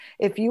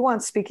If you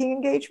want speaking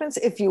engagements,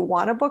 if you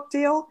want a book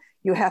deal,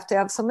 you have to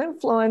have some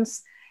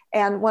influence.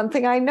 And one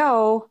thing I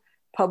know,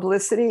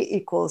 publicity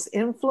equals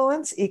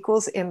influence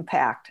equals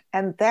impact.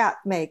 And that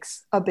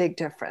makes a big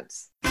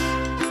difference.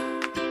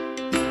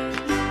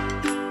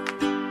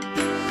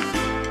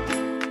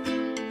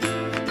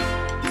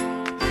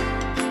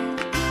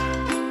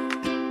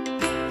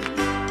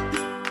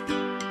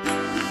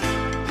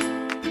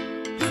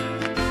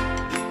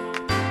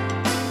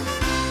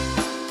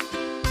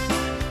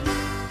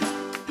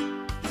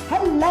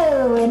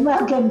 Hello and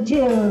welcome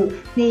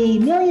to the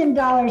Million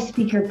Dollar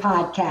Speaker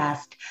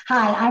Podcast.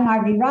 Hi, I'm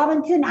Arvee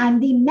Robinson. I'm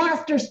the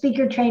Master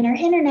Speaker Trainer,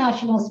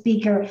 International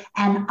Speaker,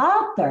 and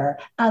author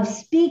of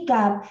Speak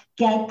Up,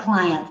 Get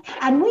Clients.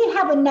 And we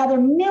have another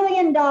 $1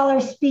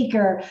 million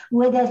speaker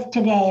with us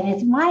today, and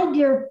it's my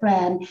dear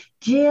friend,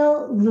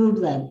 Jill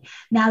Lublin.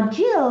 Now,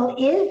 Jill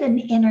is an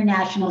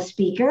international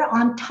speaker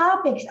on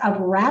topics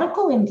of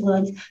radical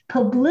influence,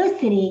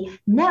 publicity,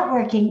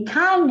 networking,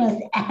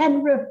 kindness,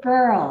 and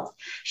referrals.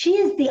 She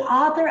is the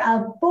author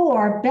of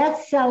 4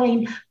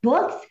 best-selling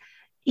books,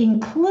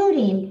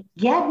 including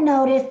Get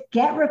Noticed,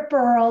 Get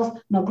Referrals,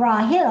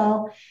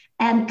 McGraw-Hill,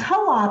 and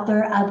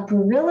co-author of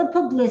Guerrilla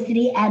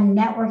Publicity and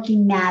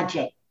Networking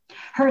Magic.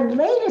 Her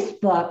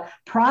latest book,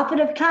 Profit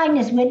of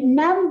Kindness, went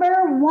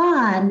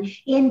 #1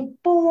 in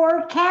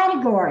 4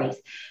 categories.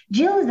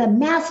 Jill is a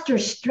master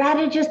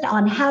strategist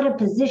on how to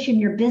position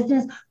your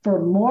business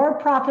for more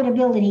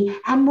profitability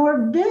and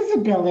more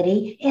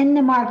visibility in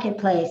the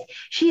marketplace.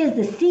 She is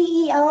the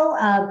CEO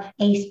of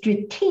a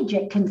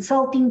strategic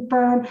consulting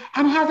firm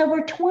and has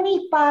over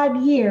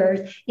 25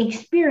 years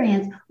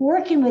experience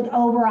working with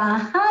over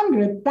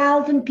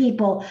 100,000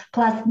 people,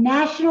 plus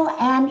national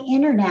and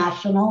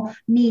international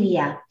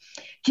media.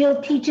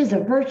 Jill teaches a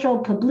virtual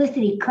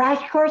publicity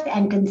crash course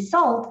and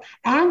consults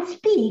and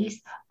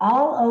speaks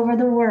all over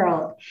the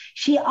world.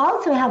 She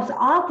also helps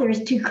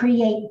authors to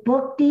create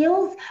book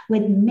deals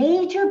with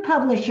major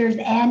publishers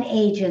and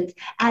agents,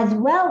 as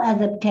well as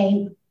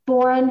obtain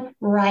foreign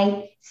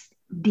rights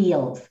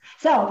deals.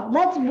 So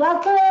let's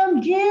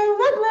welcome Jill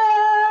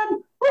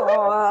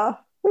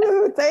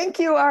Lublin. Thank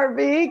you,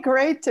 Arvee.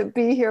 Great to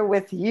be here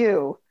with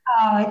you.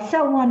 Oh, it's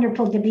so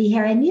wonderful to be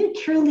here. And you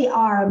truly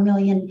are a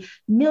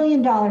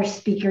million dollar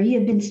speaker.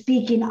 You've been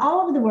speaking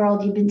all over the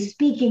world. You've been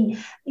speaking,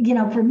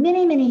 for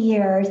many, many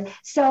years.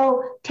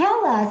 So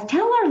tell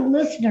our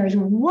listeners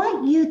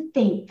what you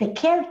think the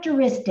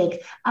characteristics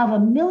of a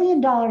 $1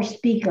 million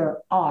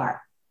speaker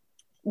are.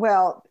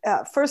 Well,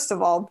 first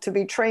of all, to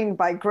be trained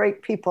by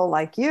great people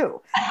like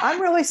you,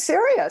 I'm really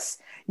serious.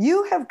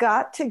 You have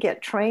got to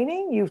get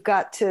training. You've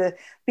got to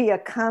be a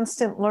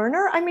constant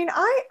learner. I mean,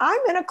 I'm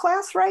in a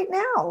class right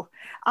now,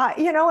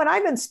 and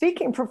I've been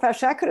speaking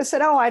professionally. I could have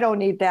said, oh, I don't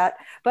need that.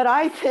 But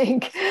I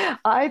think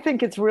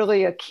it's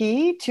really a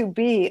key to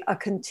be a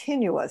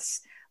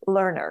continuous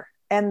learner.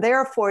 And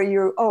therefore,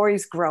 you're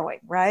always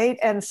growing, right?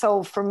 And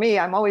so for me,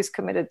 I'm always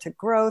committed to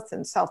growth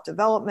and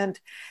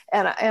self-development.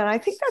 And I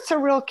think that's a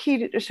real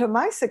key to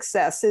my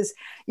success is,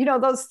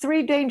 those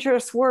 3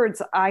 dangerous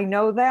words. I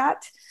know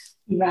that.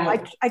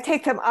 Right. I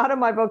take them out of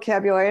my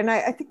vocabulary. And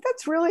I think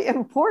that's really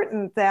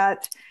important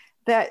that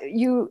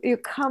you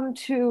come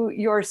to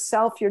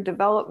yourself, your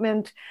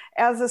development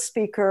as a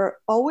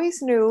speaker,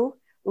 always new,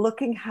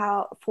 looking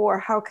how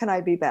can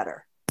I be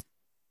better?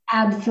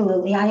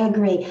 Absolutely. I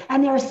agree.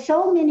 And there are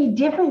so many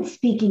different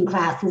speaking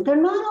classes. They're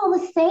not all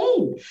the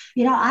same.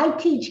 I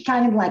teach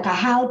kind of like a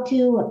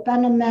how-to, a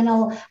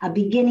fundamental, a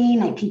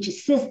beginning. I teach a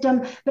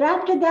system. But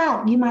after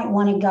that,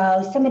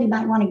 somebody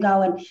might want to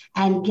go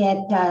and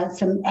get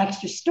some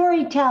extra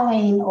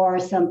storytelling or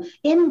some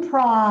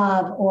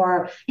improv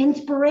or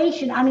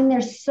inspiration. I mean,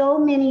 there's so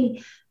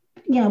many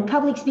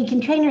public speaking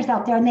trainers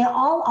out there, and they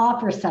all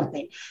offer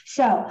something.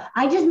 So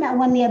I just met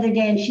one the other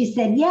day, and she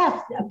said,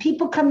 yes,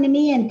 people come to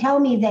me and tell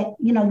me that,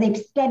 they've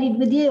studied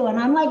with you. And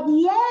I'm like,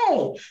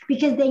 yay,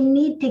 because they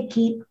need to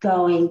keep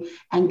going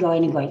and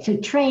going and going. So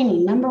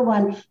training,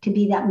 #1, to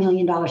be that $1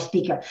 million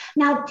speaker.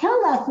 Now,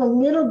 tell us a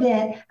little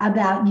bit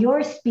about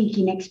your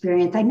speaking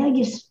experience. I know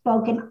you've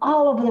spoken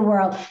all over the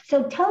world.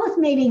 So tell us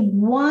maybe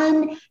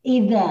one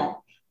event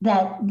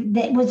that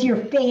was your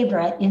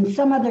favorite in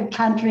some other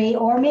country,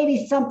 or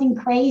maybe something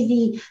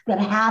crazy that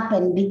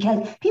happened,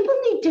 because people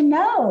need to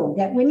know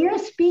that when you're a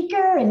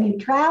speaker and you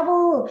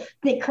travel,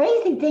 that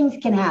crazy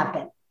things can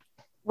happen.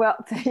 Well,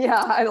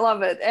 yeah, I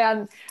love it.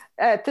 And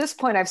at this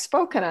point, I've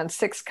spoken on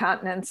 6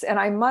 continents, and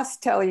I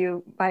must tell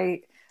you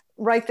my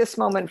right this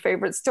moment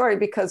favorite story,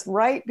 because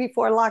right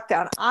before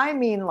lockdown, I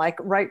mean like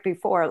right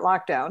before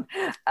lockdown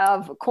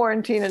of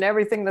quarantine and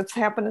everything that's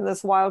happened in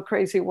this wild,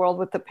 crazy world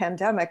with the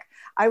pandemic,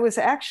 I was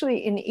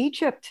actually in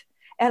Egypt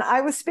and I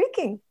was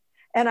speaking.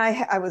 And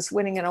I was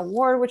winning an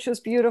award, which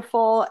was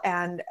beautiful.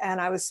 And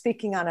I was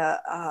speaking on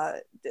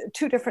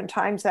 2 different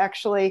times,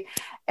 actually.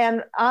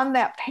 And on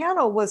that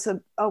panel was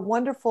a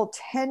wonderful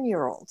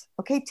 10-year-old.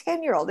 Okay,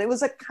 10-year-old. It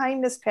was a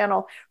kindness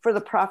panel for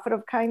the profit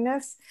of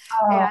kindness.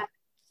 Oh.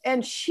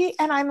 And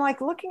I'm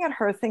like looking at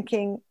her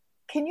thinking,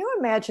 can you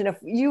imagine if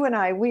you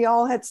and we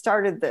all had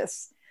started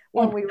this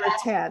when we were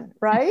 10,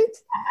 right?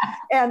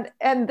 And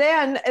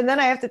then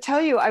I have to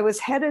tell you, I was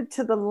headed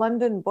to the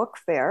London Book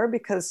Fair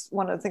because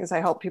one of the things I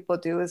help people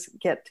do is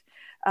get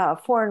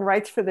foreign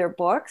rights for their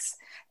books.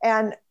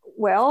 And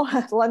well,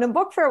 London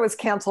Book Fair was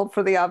canceled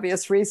for the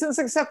obvious reasons,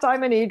 except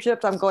I'm in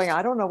Egypt. I'm going,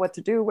 I don't know what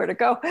to do, where to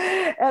go.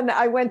 And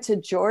I went to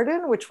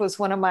Jordan, which was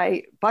one of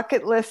my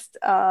bucket lists.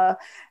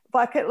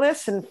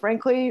 And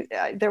frankly,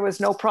 there was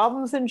no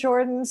problems in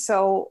Jordan.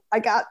 So I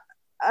got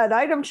an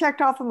item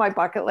checked off of my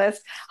bucket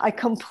list. I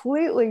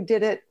completely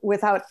did it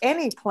without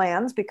any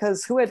plans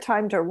because who had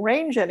time to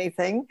arrange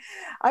anything?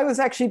 I was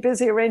actually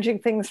busy arranging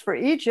things for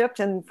Egypt.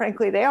 And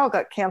frankly, they all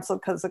got canceled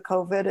because of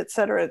COVID, et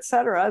cetera, et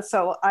cetera.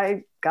 So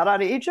I got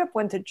out of Egypt,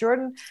 went to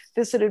Jordan,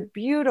 visited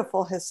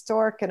beautiful,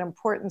 historic and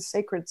important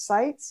sacred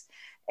sites,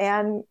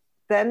 and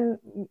then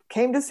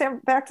came to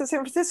back to San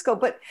Francisco.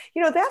 But,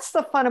 that's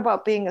the fun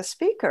about being a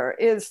speaker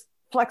is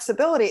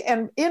flexibility.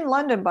 And in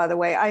London, by the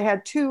way, I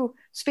had 2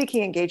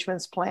 speaking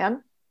engagements planned.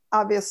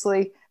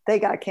 Obviously, they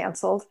got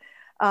canceled.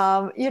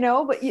 But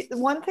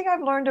one thing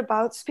I've learned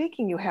about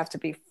speaking, you have to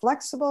be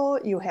flexible.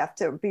 You have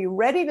to be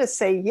ready to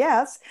say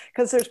yes,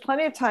 because there's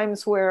plenty of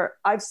times where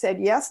I've said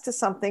yes to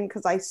something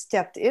because I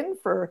stepped in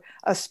for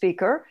a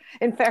speaker.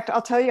 In fact,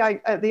 I'll tell you,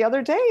 the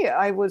other day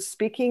I was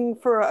speaking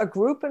for a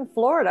group in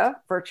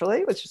Florida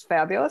virtually, which is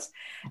fabulous.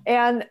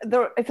 And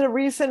the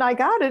reason I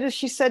got it is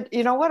she said,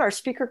 you know what, our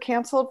speaker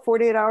canceled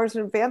 48 hours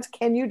in advance.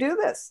 Can you do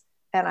this?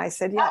 And I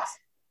said, yes.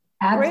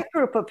 Great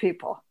group of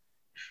people.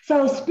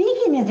 So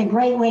speaking is a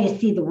great way to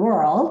see the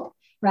world,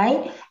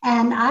 right?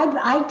 And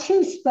I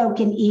too spoke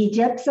in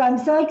Egypt, so I'm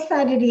so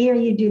excited to hear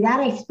you do that.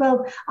 I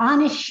spoke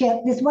on a ship.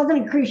 This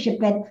wasn't a cruise ship,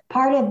 but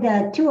part of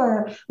the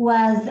tour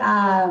was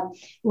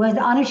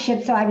on a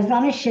ship. So I was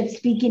on a ship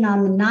speaking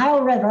on the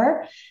Nile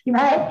River,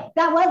 right?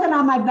 That wasn't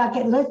on my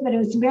bucket list, but it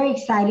was very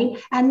exciting.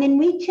 And then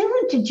we too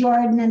went to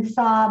Jordan and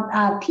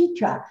saw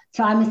Petra.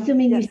 So I'm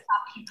assuming you saw.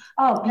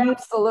 Oh,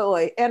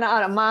 absolutely. And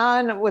on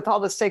Amman with all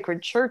the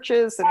sacred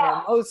churches and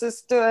where Moses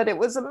stood, it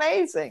was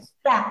amazing.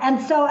 Yeah.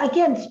 And so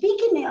again,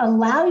 speaking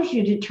allows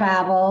you to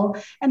travel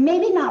and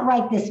maybe not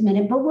right this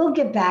minute, but we'll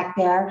get back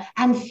there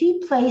and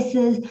see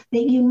places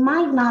that you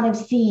might not have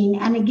seen.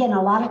 And again,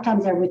 a lot of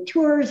times they're with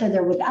tours or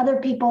they're with other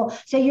people.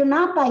 So you're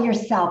not by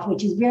yourself,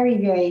 which is very,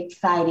 very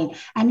exciting.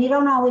 And you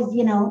don't always,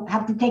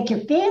 have to take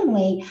your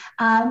family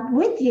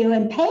with you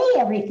and pay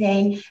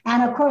everything.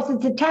 And of course,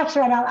 it's a tax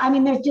write-off. I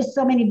mean, there's just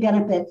so many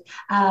benefits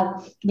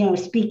of,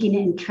 speaking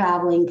and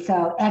traveling.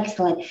 So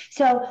excellent.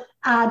 So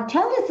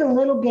tell us a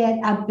little bit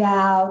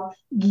about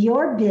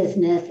your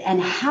business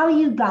and how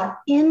you got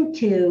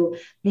into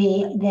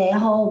the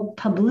whole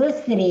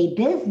publicity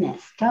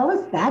business. Tell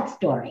us that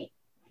story.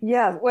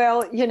 Yeah,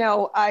 well,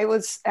 I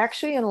was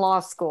actually in law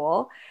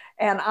school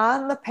and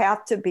on the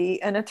path to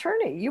be an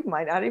attorney. You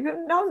might not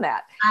even know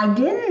that. I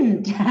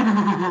didn't.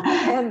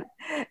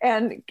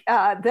 and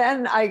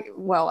then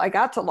I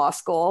got to law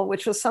school,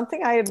 which was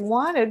something I had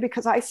wanted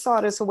because I saw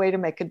it as a way to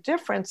make a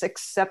difference,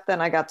 except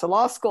then I got to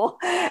law school.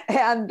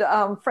 And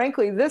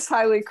frankly, this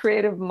highly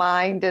creative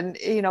mind and,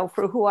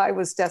 for who I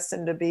was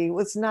destined to be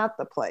was not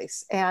the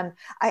place. And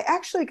I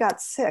actually got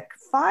sick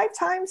 5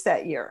 times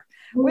that year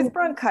with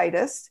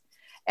bronchitis.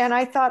 And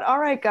I thought, all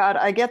right, God,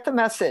 I get the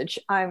message.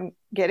 I'm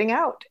getting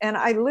out. And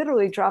I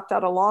literally dropped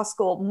out of law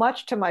school,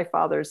 much to my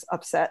father's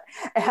upset.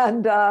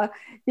 And,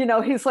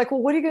 he's like,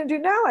 well, what are you going to do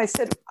now? I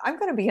said, I'm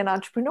going to be an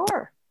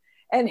entrepreneur.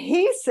 And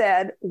he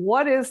said,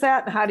 what is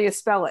that? And how do you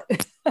spell it?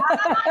 What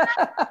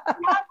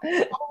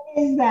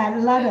is that?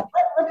 Love it.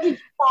 What did your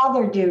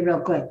father do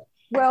real quick?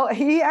 Well,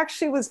 he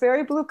actually was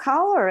very blue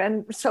collar.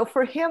 And so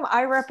for him,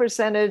 I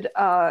represented,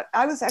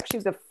 I was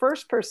actually the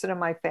first person in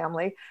my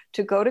family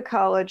to go to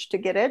college, to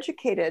get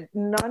educated.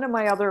 None of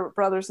my other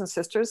brothers and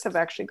sisters have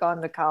actually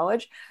gone to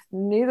college,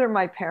 neither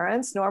my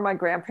parents nor my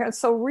grandparents.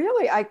 So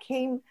really, I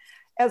came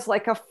as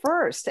like a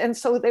first. And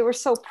so they were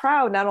so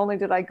proud. Not only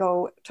did I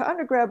go to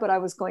undergrad, but I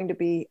was going to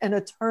be an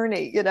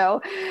attorney,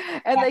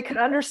 and they could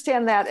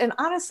understand that. And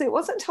honestly, it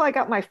wasn't until I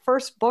got my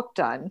first book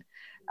done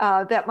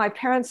that my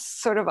parents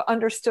sort of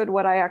understood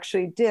what I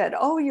actually did.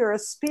 Oh, you're a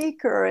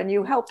speaker and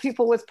you help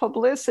people with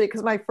publicity,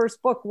 because my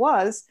first book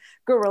was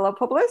guerrilla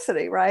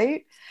publicity,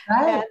 right?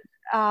 Right.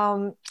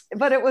 And,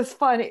 but it was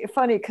funny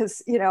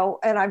because,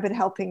 and I've been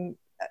helping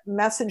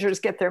messengers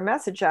get their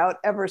message out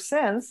ever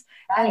since.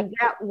 Right. And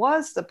that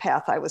was the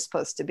path I was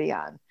supposed to be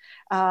on.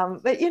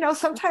 But,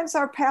 sometimes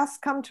our paths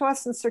come to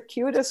us in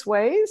circuitous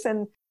ways,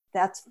 and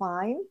that's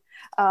fine.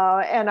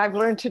 And I've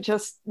learned to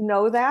just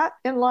know that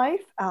in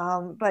life.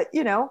 But,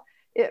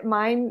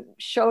 mine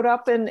showed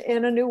up in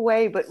a new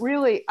way. But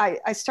really,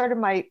 I started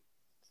my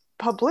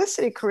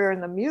publicity career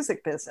in the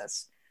music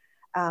business.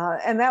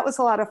 And that was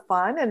a lot of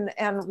fun.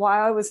 And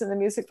while I was in the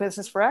music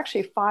business for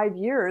actually 5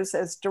 years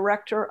as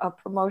director of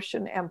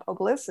promotion and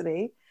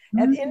publicity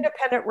at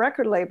independent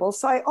record labels.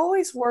 So I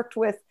always worked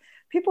with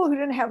people who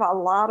didn't have a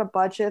lot of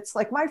budgets.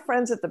 Like my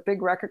friends at the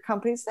big record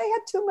companies, they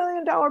had $2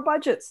 million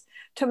budgets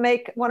to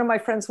make. One of my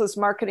friends was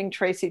marketing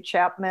Tracy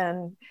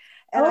Chapman.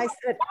 And I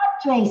said,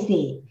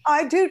 Tracy.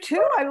 I do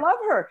too. I love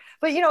her.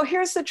 But,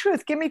 here's the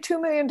truth. Give me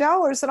 $2 million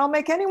and I'll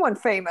make anyone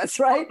famous,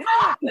 right?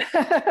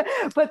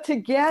 But to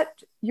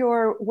get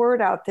your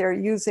word out there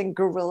using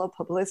guerrilla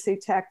publicity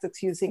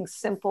tactics, using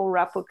simple,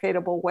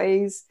 replicatable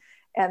ways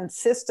and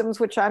systems,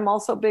 which I'm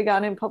also big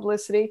on in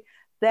publicity,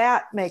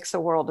 that makes a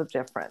world of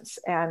difference.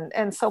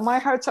 And so my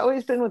heart's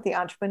always been with the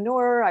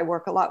entrepreneur. I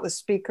work a lot with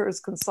speakers,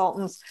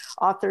 consultants,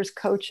 authors,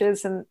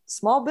 coaches, and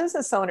small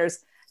business owners.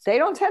 They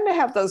don't tend to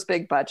have those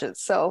big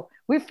budgets. So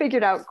we've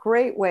figured out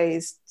great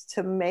ways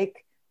to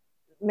make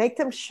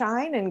them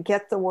shine and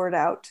get the word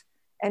out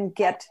and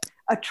get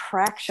a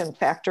traction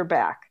factor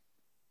back.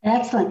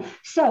 Excellent.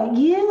 So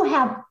you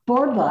have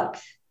 4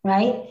 books,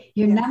 right?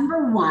 You're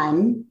number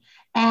 1.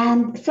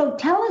 And so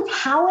tell us,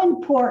 how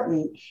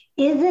important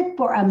is it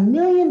for $1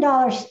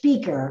 million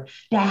speaker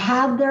to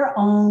have their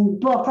own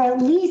book, or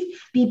at least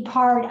be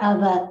part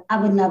of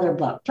another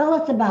book? Tell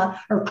us about,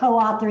 or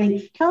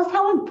co-authoring. Tell us,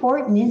 how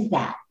important is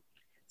that?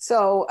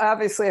 So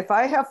obviously, if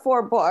I have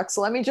 4 books,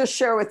 let me just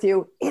share with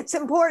you, it's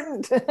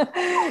important.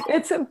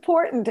 It's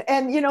important.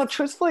 And,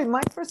 truthfully,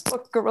 my first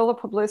book, Guerrilla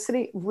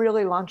Publicity,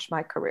 really launched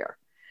my career.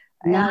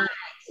 Nice.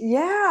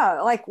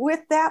 Yeah, like with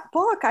that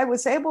book, I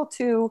was able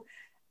to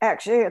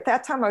actually, at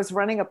that time, I was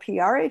running a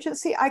PR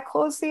agency. I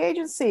closed the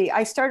agency.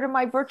 I started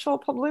my virtual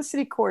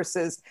publicity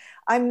courses.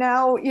 I'm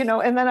now,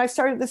 and then I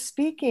started the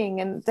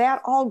speaking, and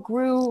that all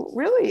grew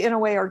really, in a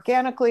way,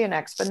 organically and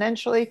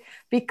exponentially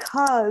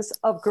because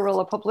of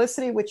Guerrilla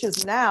Publicity, which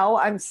is now,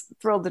 I'm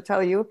thrilled to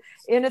tell you,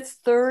 in its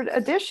 3rd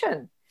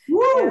edition.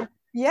 And,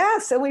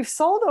 yes, and we've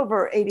sold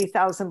over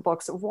 80,000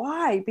 books.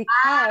 Why?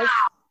 Because,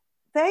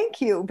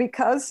 thank you,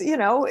 because,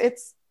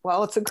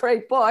 it's a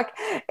great book.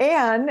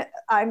 And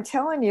I'm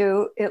telling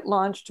you, it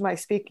launched my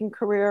speaking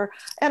career.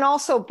 And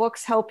also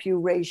books help you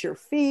raise your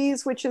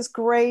fees, which is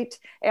great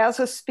as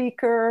a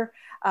speaker,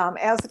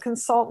 as a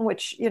consultant,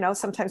 which,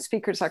 sometimes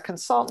speakers are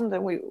consultant,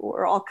 and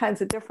we're all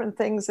kinds of different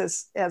things,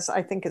 as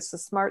I think it's the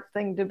smart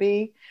thing to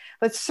be.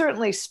 But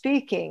certainly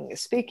speaking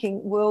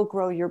will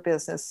grow your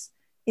business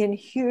in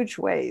huge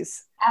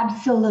ways.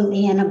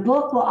 Absolutely. And a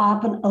book will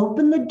often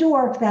open the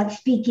door for that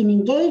speaking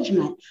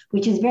engagement,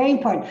 which is very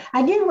important.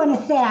 I do want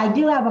to say I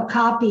do have a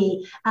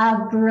copy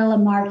of Guerrilla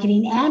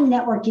Marketing and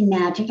Networking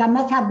Magic. I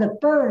must have the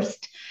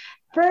first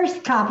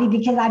copy,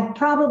 because I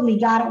probably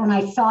got it when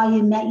I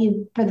met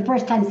you for the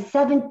first time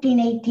 17,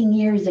 18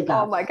 years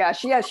ago. Oh my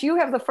gosh. Yes, you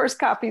have the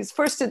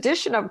first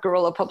edition of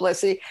Guerrilla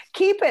Publicity.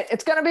 Keep it.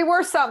 It's going to be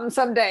worth something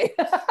someday.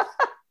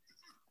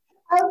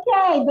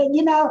 Okay, but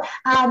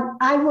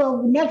I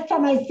will, next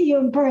time I see you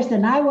in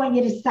person, I want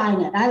you to sign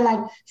it. I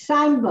like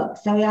signed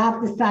books, so you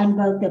have to sign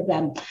both of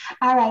them.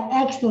 All right,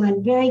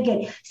 excellent, very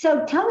good.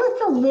 So tell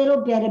us a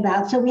little bit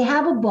about, so we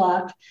have a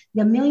book,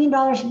 the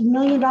 $1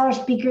 million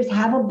speakers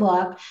have a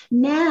book.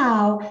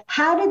 Now,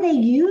 how do they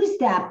use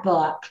that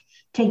book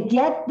to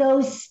get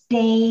those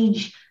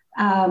stage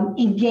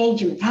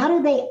engagements? How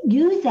do they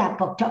use that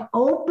book to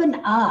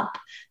open up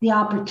the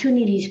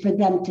opportunities for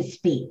them to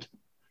speak?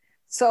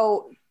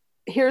 So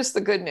here's the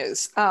good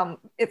news.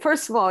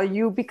 First of all,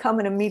 you become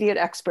an immediate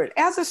expert.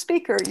 As a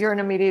speaker, you're an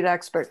immediate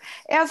expert.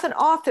 As an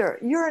author,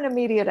 you're an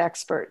immediate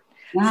expert.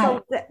 Right.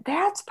 So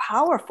that's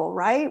powerful,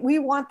 right? We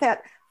want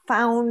that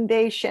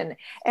foundation.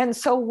 And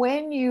so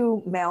when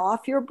you mail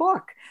off your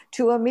book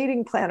to a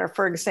meeting planner,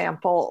 for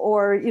example,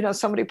 or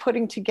somebody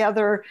putting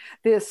together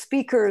the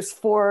speakers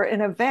for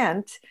an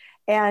event,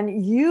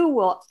 and you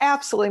will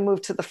absolutely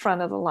move to the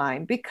front of the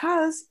line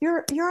because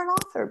you're an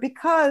author,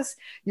 because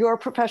you're a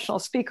professional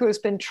speaker who's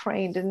been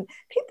trained, and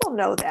people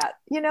know that.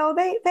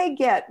 They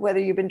get whether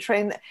you've been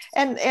trained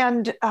and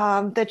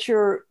that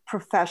you're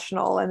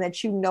professional and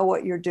that you know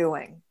what you're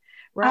doing,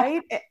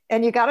 right?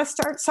 And you got to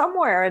start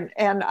somewhere.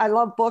 And I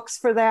love books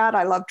for that.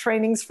 I love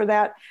trainings for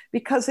that,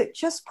 because it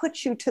just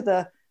puts you to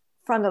the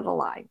front of the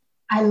line.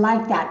 I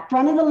like that.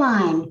 Front of the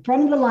line.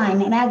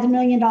 And as $1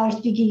 million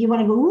speaker, you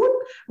want to go whoop,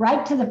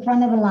 right to the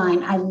front of the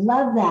line. I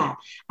love that.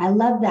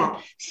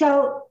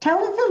 So tell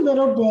us a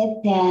little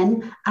bit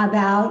then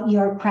about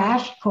your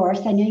crash course.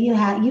 I know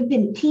you've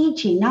been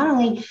teaching, not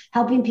only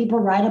helping people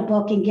write a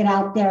book and get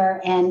out there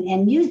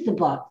and use the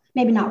book,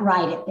 maybe not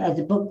write it as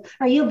a book.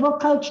 Are you a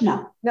book coach?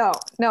 No,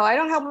 I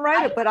don't help them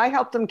write it, but I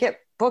help them get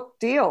book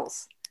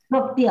deals.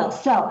 Book deal.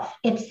 So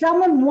if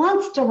someone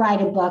wants to write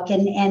a book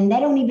and they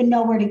don't even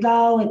know where to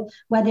go, and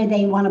whether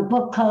they want a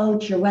book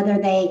coach or whether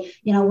they,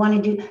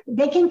 want to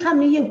they can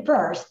come to you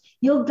first.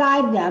 You'll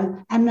guide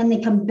them, and then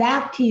they come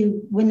back to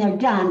you when they're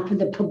done for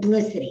the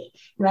publicity,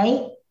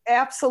 right?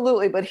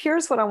 Absolutely. But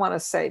here's what I want to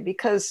say,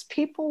 because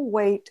people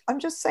wait, I'm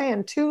just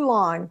saying, too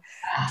long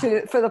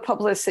for the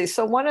publicity.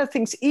 So one of the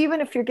things, even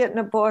if you're getting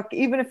a book,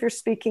 even if you're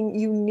speaking,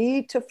 you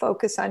need to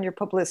focus on your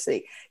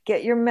publicity,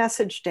 get your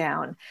message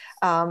down,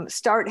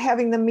 start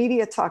having the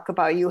media talk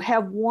about you.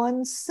 Have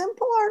one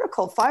simple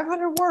article,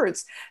 500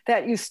 words,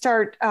 that you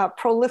start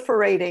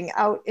proliferating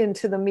out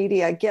into the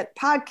media, get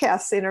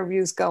podcast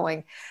interviews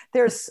going.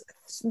 There's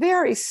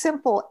very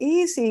simple,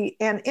 easy,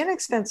 and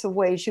inexpensive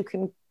ways you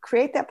can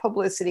create that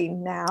publicity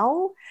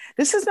now.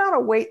 This is not a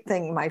wait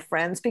thing, my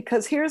friends,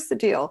 because here's the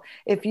deal.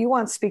 If you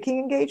want speaking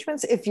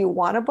engagements, if you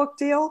want a book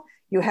deal,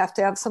 you have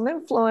to have some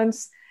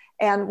influence.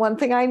 And one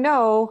thing I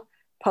know,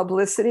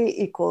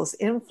 publicity equals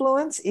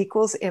influence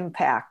equals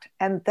impact.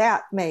 And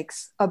that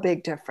makes a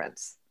big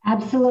difference.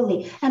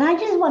 Absolutely. And I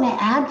just want to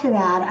add to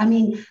that. I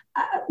mean,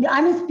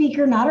 I'm a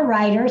speaker, not a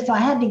writer, so I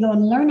had to go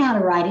and learn how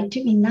to write. It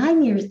took me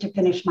 9 years to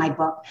finish my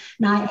book.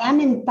 Now, I am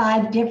in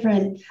 5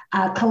 different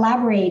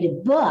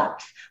collaborated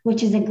books,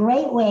 which is a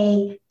great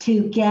way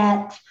to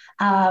get,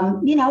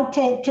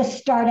 to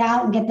start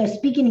out and get those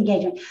speaking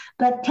engagement.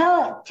 But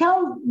tell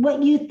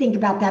what you think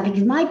about that,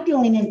 because my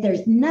feeling is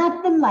there's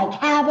nothing like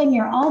having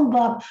your own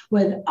book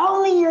with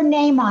only your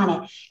name on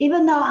it.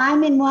 Even though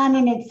I'm in one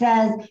and it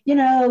says,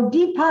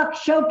 Deepak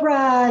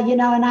Chopra,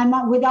 and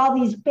I'm with all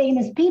these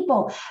famous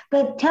people.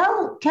 But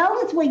tell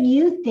us what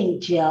you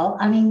think, Jill.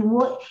 I mean,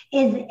 what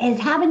is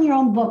having your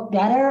own book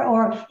better,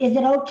 or is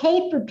it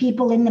okay for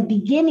people in the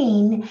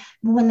beginning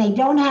when they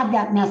don't have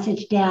that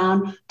message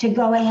down to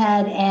go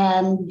ahead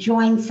and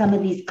join some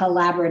of these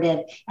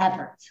collaborative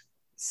efforts?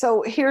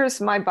 So here's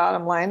my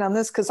bottom line on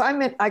this, because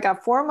I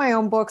got 4 of my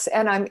own books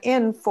and I'm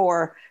in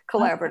 4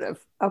 collaborative.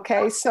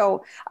 Okay.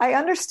 So I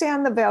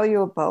understand the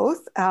value of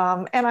both.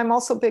 And I'm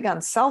also big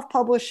on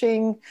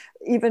self-publishing,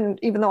 even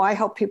though I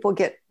help people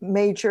get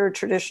major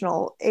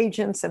traditional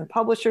agents and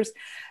publishers.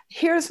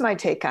 Here's my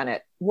take on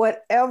it.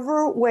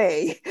 Whatever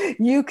way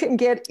you can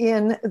get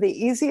in the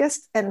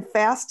easiest and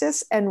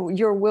fastest and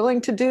you're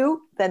willing to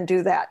do, then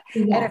do that.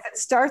 Yeah. And if it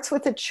starts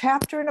with a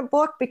chapter in a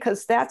book,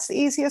 because that's the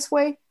easiest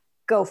way,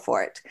 go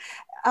for it.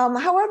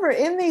 However,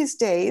 in these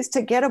days,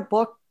 to get a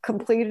book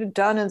completed,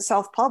 done, and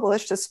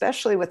self-published,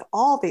 especially with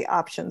all the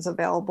options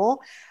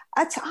available,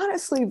 it's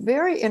honestly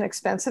very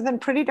inexpensive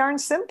and pretty darn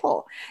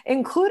simple,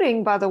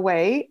 including, by the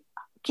way,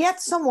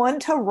 get someone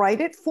to write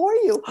it for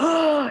you.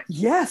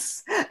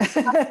 Yes.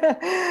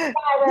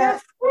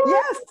 Yes.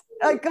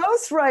 A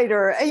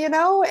ghostwriter,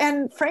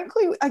 and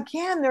frankly,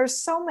 again, there's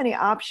so many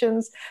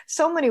options,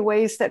 so many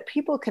ways that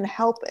people can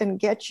help and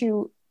get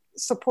you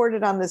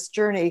supported on this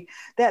journey,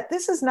 that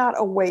this is not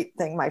a wait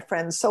thing, my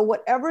friends. So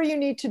whatever you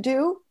need to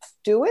do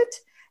it,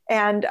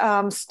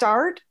 and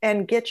start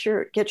and get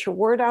your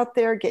word out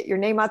there, get your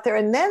name out there.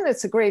 And then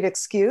it's a great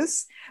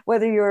excuse,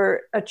 whether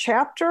you're a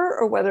chapter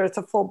or whether it's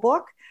a full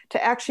book,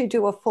 to actually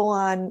do a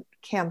full-on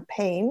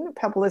campaign,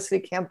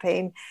 publicity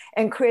campaign,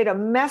 and create a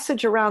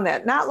message around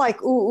that. Not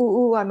like,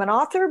 ooh, I'm an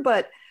author,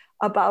 but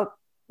about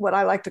what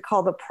I like to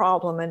call the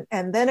problem.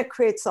 And then it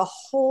creates a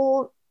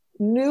whole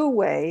new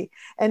way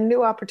and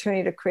new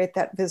opportunity to create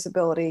that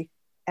visibility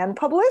and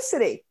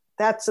publicity.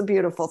 That's a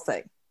beautiful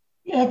thing.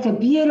 It's a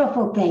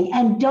beautiful thing.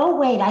 And don't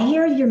wait. I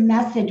hear your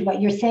message.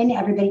 What you're saying to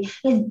everybody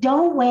is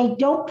don't wait.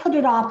 Don't put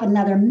it off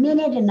another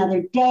minute,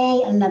 another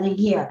day, another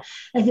year.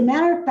 As a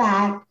matter of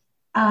fact,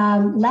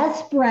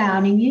 Les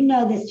Brown, and you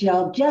know this,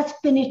 Jill, just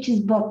finished his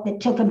book that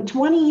took him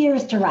 20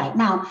 years to write.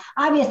 Now,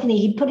 obviously,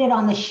 he put it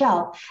on the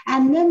shelf.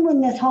 And then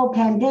when this whole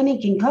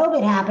pandemic and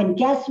COVID happened,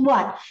 guess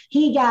what?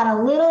 He got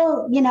a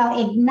little,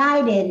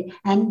 ignited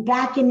and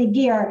back in the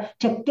gear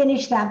to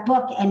finish that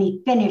book, and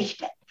he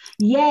finished it.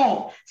 Yay.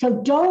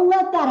 So don't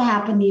let that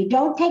happen to you.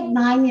 Don't take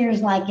 9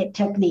 years like it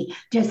took me.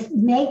 Just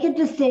make a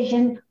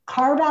decision,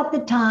 carve out the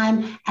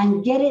time,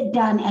 and get it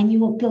done. And you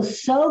will feel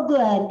so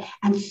good,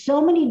 and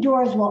so many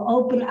doors will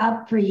open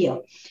up for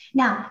you.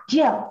 Now,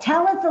 Jill,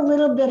 tell us a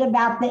little bit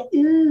about the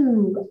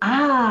ooh,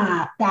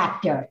 ah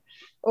factor.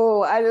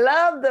 Oh, I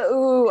love the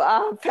ooh,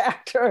 ah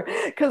factor,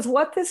 because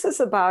what this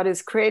is about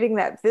is creating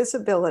that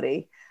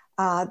visibility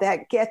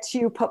that gets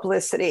you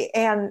publicity.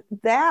 And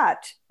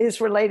that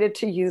is related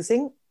to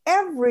using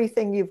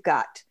everything you've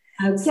got.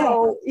 Okay.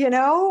 So,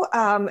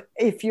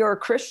 if you're a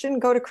Christian,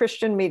 go to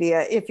Christian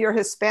media. If you're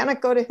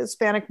Hispanic, go to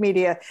Hispanic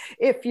media.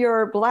 If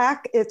you're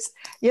Black, it's,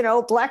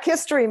 Black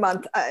History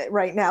Month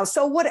right now.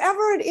 So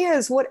whatever it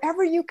is,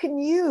 whatever you can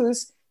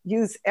use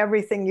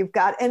everything you've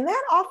got. And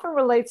that often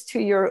relates to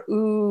your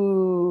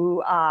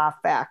ooh, ah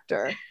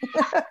factor.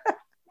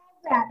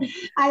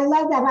 I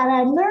love that. And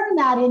I learned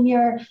that in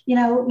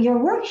your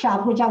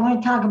workshop, which I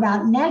want to talk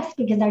about next,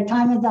 because our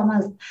time is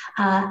almost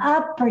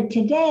up for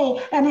today.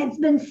 And it's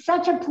been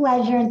such a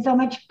pleasure and so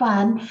much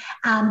fun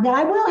that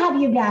I will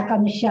have you back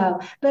on the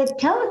show. But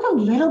tell us a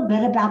little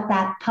bit about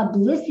that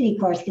publicity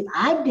course, because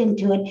I've been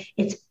to it.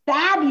 It's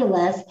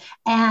fabulous.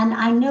 And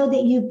I know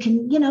that you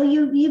can,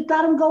 you've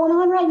got them going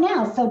on right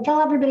now. So tell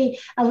everybody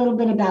a little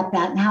bit about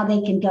that and how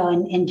they can go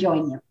and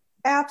join you.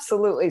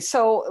 Absolutely.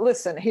 So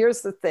listen,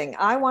 here's the thing.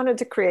 I wanted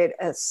to create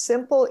a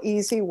simple,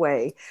 easy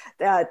way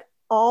that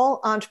all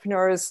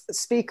entrepreneurs,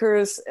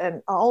 speakers,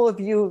 and all of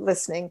you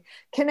listening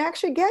can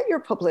actually get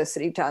your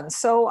publicity done.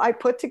 So I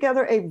put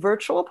together a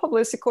virtual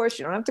publicity course.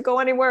 You don't have to go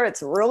anywhere.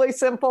 It's really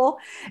simple.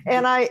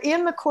 And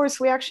in the course,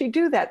 we actually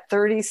do that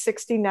 30,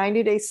 60,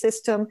 90-day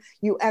system.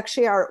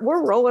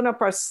 We're rolling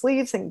up our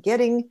sleeves and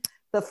getting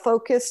the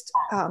focused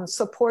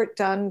support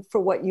done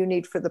for what you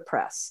need for the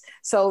press.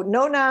 So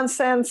no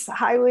nonsense,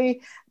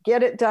 highly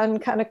get it done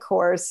kind of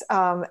course.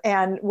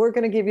 And we're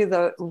going to give you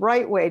the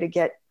right way to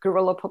get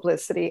guerrilla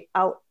publicity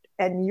out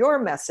and your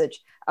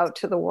message out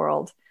to the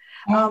world.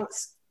 How do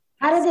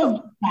they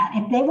do that?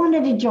 If they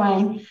wanted to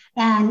join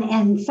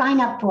and sign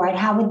up for it,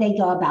 how would they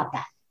go about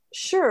that?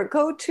 Sure.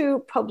 Go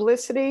to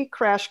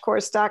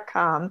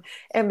publicitycrashcourse.com.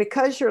 And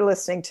because you're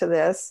listening to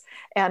this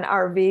and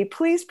RV,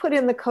 please put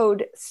in the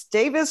code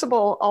Stay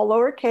Visible, all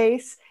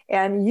lowercase,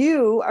 and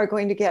you are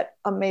going to get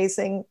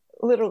amazing,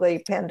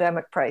 literally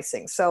pandemic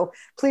pricing. So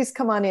please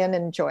come on in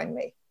and join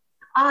me.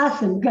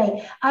 Awesome.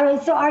 Great. All right.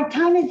 So our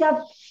time is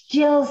up,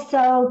 Jill.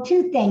 So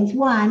two things.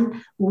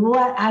 One,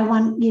 what I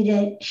want you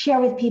to share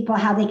with people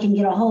how they can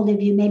get a hold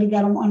of you. Maybe they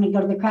don't want to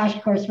go to the crash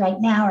course right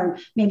now, or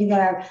maybe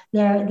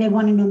they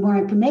want to know more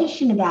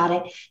information about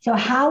it. So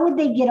how would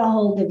they get a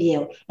hold of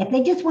you? If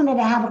they just wanted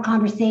to have a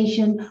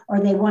conversation, or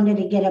they wanted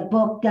to get a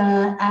book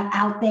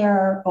out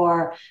there,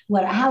 or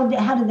what, how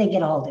do they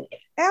get a hold of you?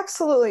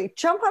 Absolutely.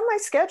 Jump on my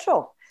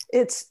schedule.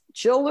 It's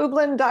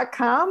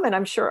JillLublin.com, and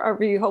I'm sure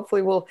RV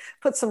hopefully will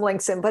put some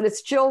links in, but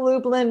it's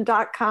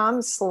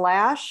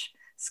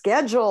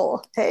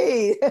JillLublin.com/schedule.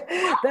 Hey,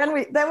 then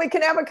we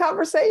can have a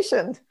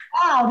conversation.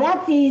 Wow,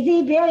 that's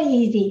easy, very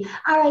easy.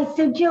 All right,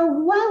 so Jill,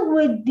 what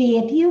would be,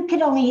 if you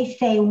could only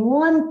say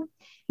one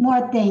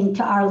more thing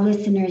to our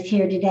listeners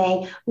here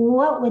today,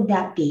 what would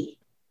that be?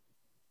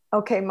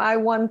 Okay, my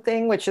one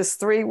thing, which is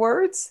 3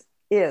 words,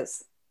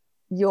 is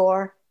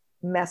your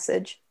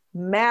message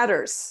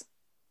matters.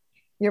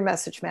 Your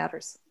message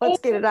matters. Let's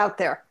get it out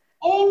there.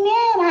 Amen.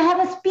 I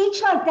have a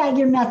speech like that.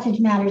 Your message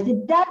matters.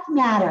 It does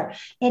matter.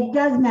 It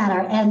does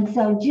matter. And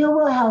so Jill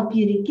will help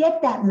you to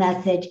get that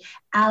message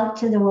out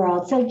to the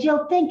world. So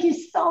Jill, thank you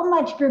so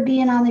much for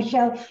being on the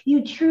show.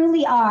 You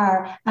truly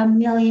are a $1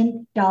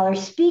 million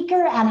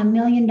speaker and a $1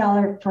 million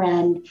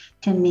friend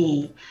to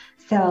me.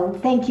 So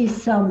thank you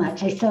so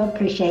much. I so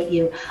appreciate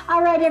you.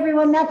 All right,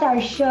 everyone, that's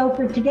our show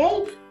for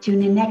today.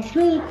 Tune in next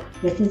week.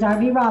 This is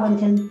RV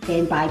Robinson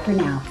saying bye for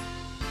now.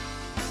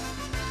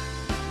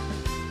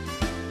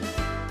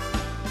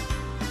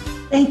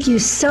 Thank you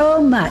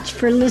so much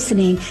for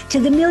listening to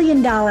the $1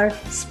 Million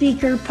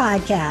Speaker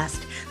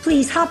Podcast.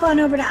 Please hop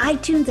on over to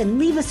iTunes and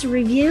leave us a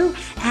review,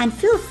 and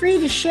feel free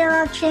to share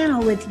our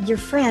channel with your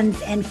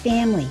friends and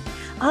family.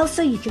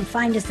 Also, you can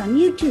find us on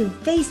YouTube,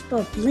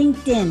 Facebook,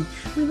 LinkedIn.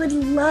 We would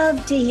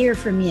love to hear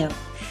from you.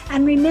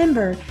 And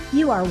remember,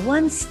 you are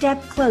one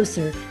step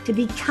closer to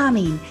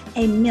becoming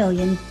a $1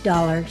 million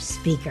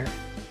speaker.